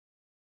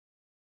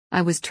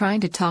I was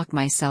trying to talk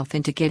myself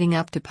into getting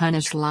up to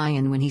punish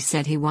Lion when he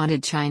said he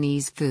wanted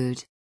Chinese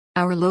food.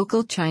 Our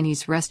local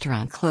Chinese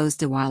restaurant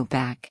closed a while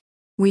back.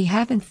 We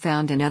haven't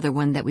found another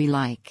one that we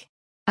like.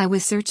 I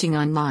was searching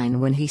online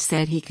when he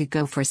said he could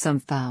go for some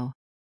pho.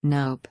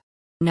 Nope.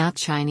 Not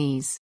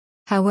Chinese.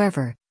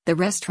 However, the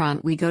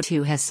restaurant we go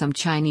to has some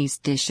Chinese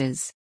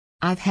dishes.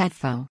 I've had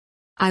pho.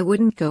 I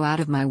wouldn't go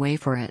out of my way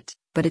for it,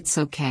 but it's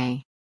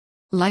okay.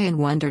 Lion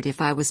wondered if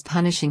I was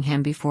punishing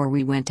him before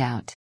we went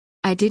out.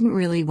 I didn't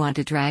really want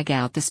to drag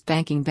out the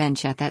spanking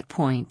bench at that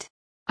point.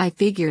 I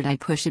figured I'd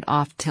push it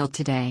off till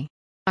today.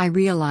 I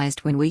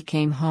realized when we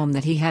came home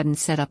that he hadn't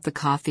set up the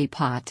coffee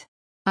pot.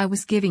 I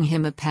was giving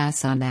him a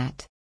pass on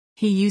that.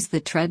 He used the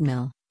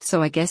treadmill,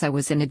 so I guess I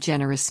was in a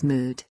generous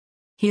mood.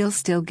 He'll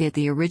still get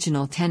the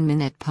original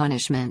 10-minute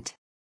punishment.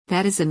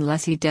 That is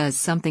unless he does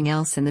something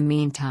else in the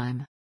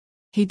meantime.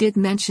 He did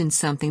mention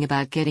something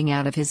about getting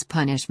out of his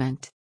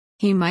punishment.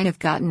 He might have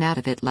gotten out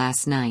of it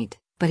last night,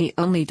 but he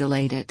only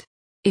delayed it.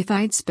 If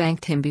I'd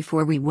spanked him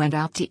before we went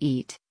out to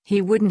eat,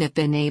 he wouldn't have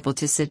been able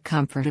to sit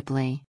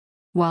comfortably.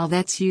 While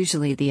that's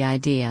usually the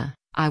idea,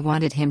 I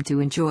wanted him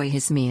to enjoy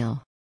his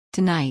meal.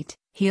 Tonight,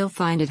 he'll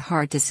find it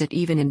hard to sit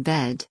even in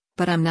bed,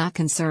 but I'm not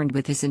concerned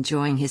with his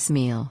enjoying his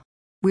meal.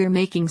 We're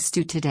making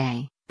stew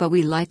today, but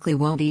we likely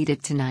won't eat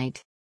it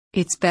tonight.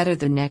 It's better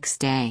the next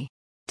day.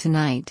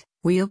 Tonight,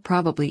 we'll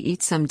probably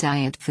eat some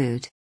diet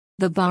food.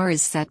 The bar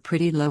is set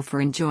pretty low for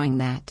enjoying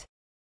that.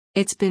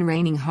 It's been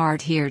raining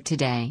hard here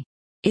today.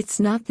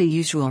 It's not the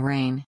usual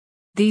rain.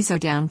 These are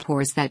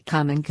downpours that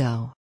come and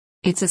go.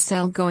 It's a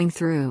cell going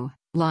through,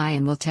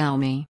 Lion will tell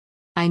me.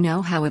 I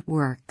know how it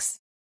works.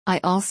 I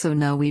also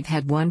know we've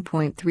had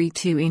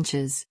 1.32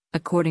 inches,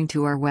 according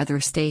to our weather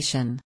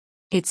station.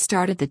 It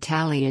started the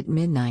tally at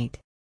midnight.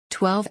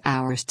 12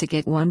 hours to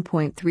get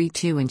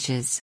 1.32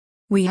 inches.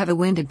 We have a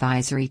wind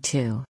advisory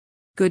too.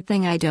 Good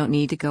thing I don't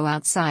need to go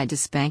outside to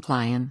spank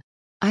Lion.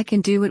 I can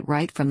do it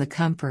right from the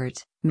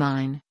comfort,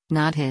 mine,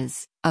 not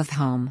his, of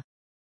home.